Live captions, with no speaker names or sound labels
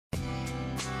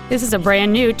This is a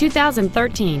brand new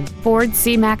 2013 Ford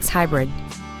C-Max Hybrid.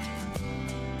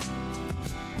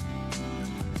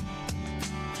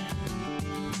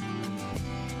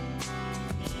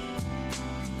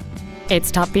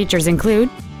 Its top features include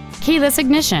keyless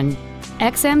ignition,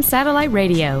 XM satellite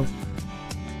radio,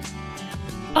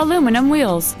 aluminum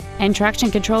wheels, and traction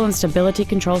control and stability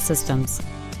control systems.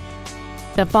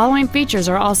 The following features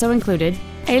are also included: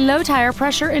 a low tire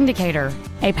pressure indicator,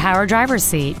 a power driver's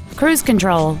seat, cruise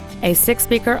control, a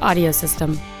 6-speaker audio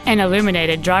system, an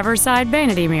illuminated driver's side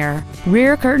vanity mirror,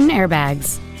 rear curtain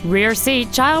airbags, rear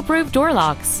seat child-proof door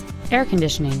locks, air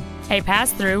conditioning, a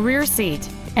pass-through rear seat,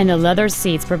 and the leather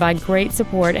seats provide great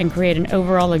support and create an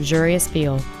overall luxurious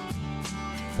feel.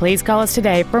 Please call us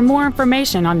today for more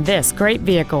information on this great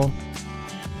vehicle.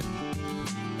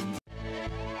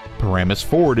 Paramus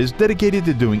Ford is dedicated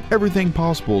to doing everything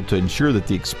possible to ensure that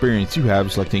the experience you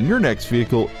have selecting your next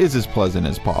vehicle is as pleasant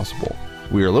as possible.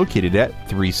 We are located at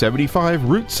 375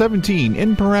 Route 17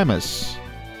 in Paramus.